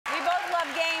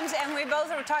we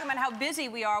both are talking about how busy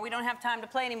we are. We don't have time to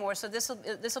play anymore, so this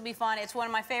will be fun. It's one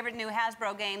of my favorite new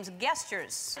Hasbro games,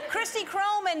 Guesstures. Christy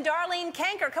Crome and Darlene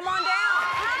Kanker, come on down.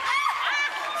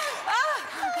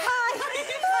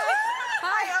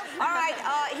 Hi. All right,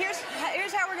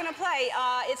 here's how we're gonna play.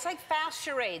 It's like fast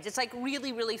charades. It's like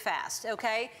really, really fast,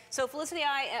 okay? So Felicity and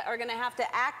I are gonna have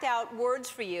to act out words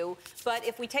for you, but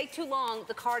if we take too long,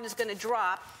 the card is gonna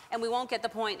drop, and we won't get the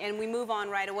point, and we move on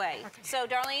right away. Okay. So,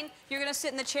 Darlene, you're gonna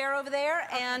sit in the chair over there,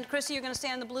 and Christy, you're gonna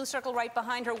stand in the blue circle right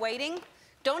behind her waiting.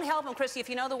 Don't help him, Christy. If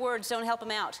you know the words, don't help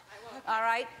him out. I will. All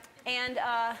right? And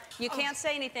you can't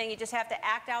say anything. You just have to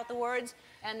act out the words,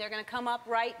 and they're gonna come up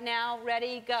right now.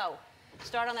 Ready, go.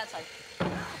 Start on that side.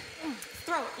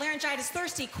 Throat, laryngitis,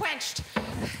 thirsty, quenched.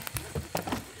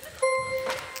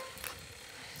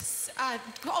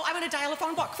 Oh, I'm gonna dial a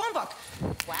phone book. Phone book.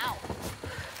 Wow.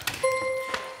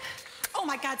 Oh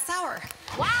my God, sour.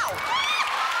 Wow.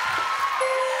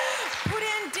 Put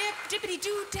in, dip,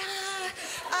 dippity-doo-dah.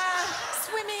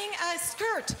 Swimming,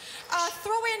 skirt.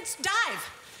 Throw in,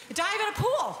 dive. Dive in a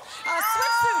pool.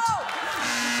 Swimsuit.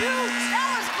 Shoot. That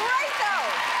was great, though.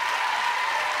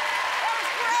 That was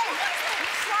great.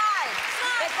 Slide.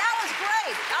 That was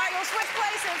great. All right, we'll switch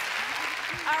places.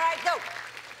 All right, go.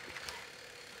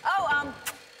 Oh,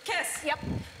 kiss. Yep.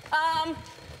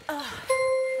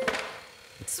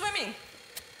 Swimming.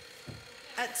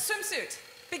 Swimsuit.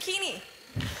 Bikini.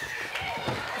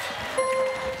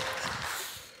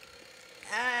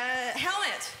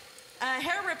 Helmet.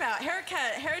 Hair rip out.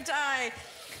 Haircut. Hair dye.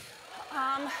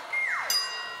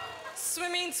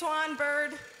 Swimming, swan,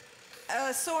 bird.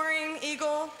 Soaring,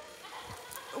 eagle.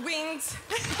 Wings.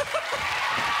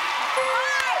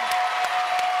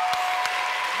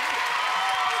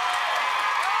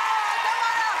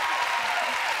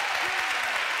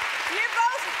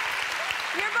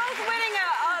 You're both winning a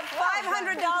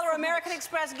 $500 American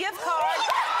Express gift card.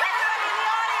 Everybody in the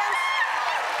audience.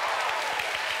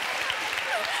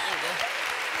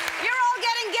 You're all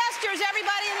getting Guesstures,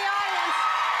 everybody in the audience.